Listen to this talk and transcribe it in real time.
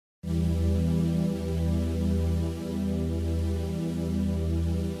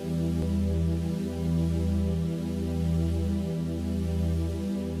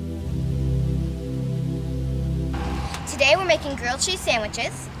Today we're making grilled cheese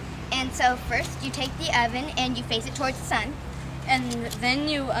sandwiches. And so first you take the oven and you face it towards the sun. And then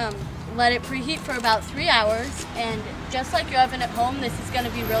you let it preheat for about 3 hours. And just like your oven at home, this is going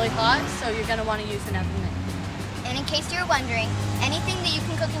to be really hot, so you're going to want to use an oven mitt. And in case you're wondering, anything that you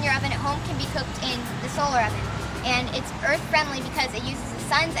can cook in your oven at home can be cooked in the solar oven. And it's earth friendly because it uses the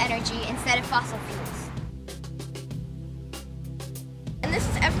sun's energy instead of fossil fuels. And this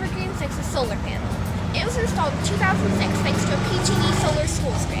is Evergreen 6's solar panel. It was installed in 2006 thanks to a PG&E Solar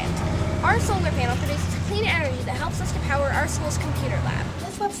Schools grant. Our solar panel produces clean energy that helps us to power our school's computer lab.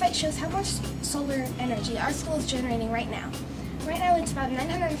 This website shows how much solar energy our school is generating right now. Right now it's about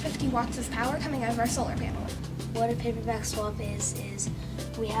 950 watts of power coming out of our solar panel. What a paperback swap is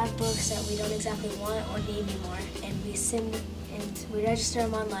we have books that we don't exactly want or need anymore, and we register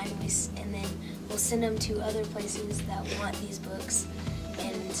them online, and then we'll send them to other places that want these books,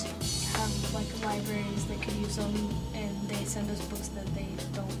 and have like libraries that could use them, and they send us books that they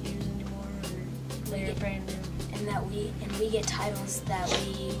don't use anymore, or they're brand new, and we get titles that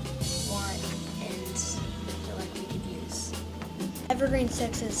we want and feel like we could use. Evergreen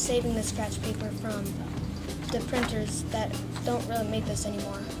 6 is saving the scratch paper from the printers that don't really make this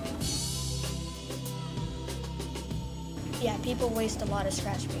anymore. Yeah, people waste a lot of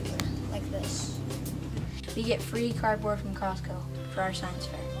scratch paper like this. We get free cardboard from Costco for our science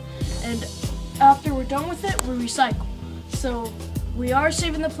fair. And after we're done with it, we recycle. So we are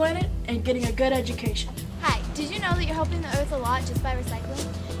saving the planet and getting a good education. Hi, did you know that you're helping the earth a lot just by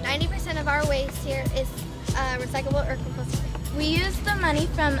recycling? 90% of our waste here is recyclable or compostable. We use the money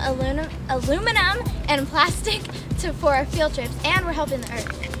from aluminum and plastic for our field trips, and we're helping the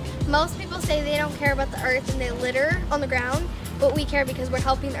earth. Most people say they don't care about the earth and they litter on the ground, but we care because we're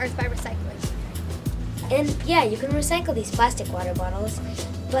helping the earth by recycling. And yeah, you can recycle these plastic water bottles,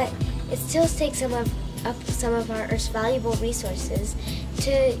 but it still takes some of our Earth's valuable resources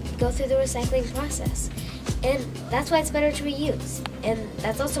to go through the recycling process. And that's why it's better to reuse. And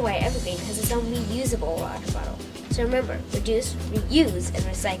that's also why Evergreen has its own reusable water bottle. So remember, reduce, reuse, and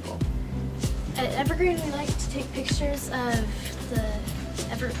recycle. At Evergreen, we like to take pictures of the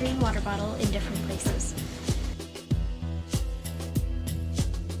Evergreen water bottle in different places.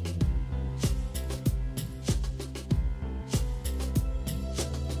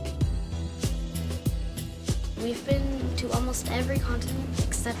 We've been to almost every continent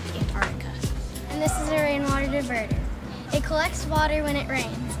except Antarctica. And this is a rainwater diverter. It collects water when it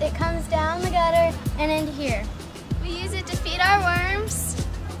rains. It comes down the gutter and into here. We use it to feed our worms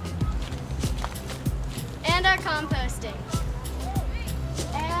and our composting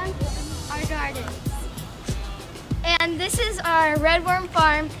and our gardens. And this is our red worm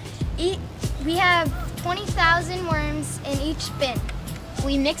farm. We have 20,000 worms in each bin.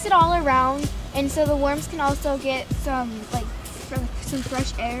 We mix it all around, and so the worms can also get some some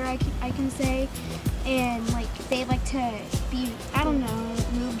fresh air, I can say, and they like to be, I don't know,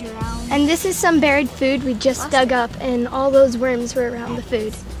 moved around. And this is some buried food we just dug up, and all those worms were around the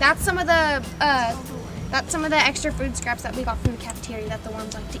food. That's some of the extra food scraps that we got from the cafeteria that the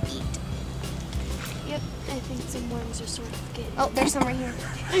worms like to eat. Yep, I think some worms are sort of getting... Oh, there's some right here.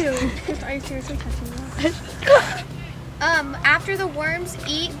 Are you seriously touching that? After the worms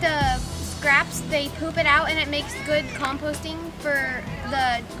eat the scraps, they poop it out, and it makes good composting for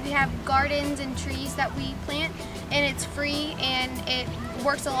we have gardens and trees that we plant, and it's free and it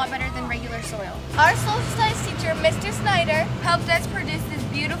works a lot better than regular soil. Our social studies teacher, Mr. Snyder, helped us produce this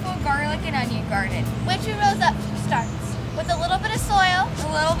beautiful garlic and onion garden, which we rose up from starts. With a little bit of soil, a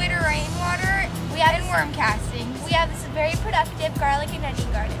little bit of rainwater, and worm castings, we have this very productive garlic and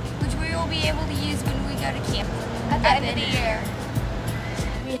onion garden, which we will be able to use when we go to camp at the end of the year.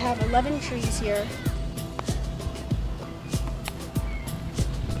 We have 11 trees here.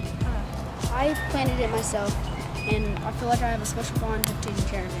 I planted it myself, and I feel like I have a special bond with taking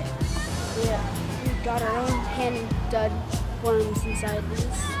care of it. Yeah, we got our own hand-dug worms inside this,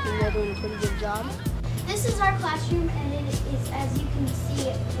 and they're doing a pretty good job. This is our classroom, and it is, as you can see,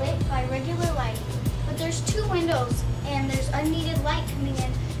 lit by regular light. But there's 2 windows, and there's unneeded light coming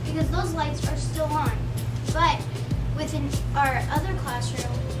in because those lights are still on. But within our other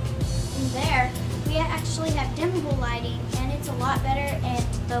classroom, in there, we actually have dimmable lighting, and it's a lot better, and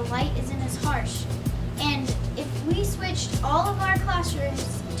the light isn't as harsh. And if we switched all of our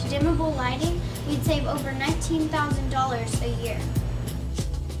classrooms to dimmable lighting, we'd save over $19,000 a year.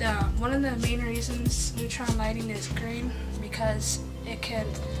 One of the main reasons neutron lighting is green because it can,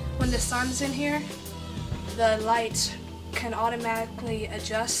 when the sun's in here, the light can automatically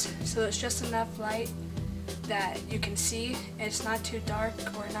adjust, so it's just enough light that you can see. It's not too dark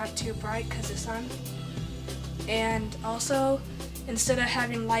or not too bright because of the sun. And also, instead of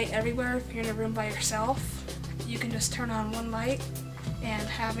having light everywhere, if you're in a room by yourself, you can just turn on one light and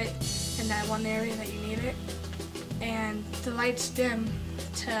have it in that one area that you need it. And the lights dim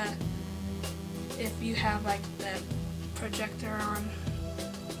to if you have like the projector on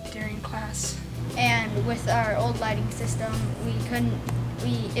during class. And with our old lighting system,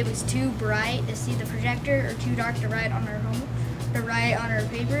 it was too bright to see the projector or too dark to write on our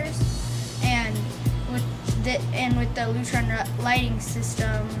papers. And with the Lutron lighting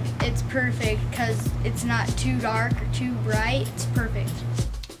system, it's perfect because it's not too dark or too bright. It's perfect.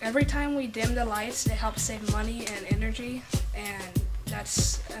 Every time we dim the lights, it helps save money and energy, and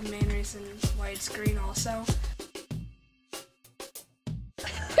that's a main reason why it's green also.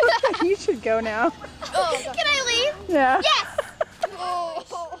 You should go now. Can I leave? Yeah. Yes!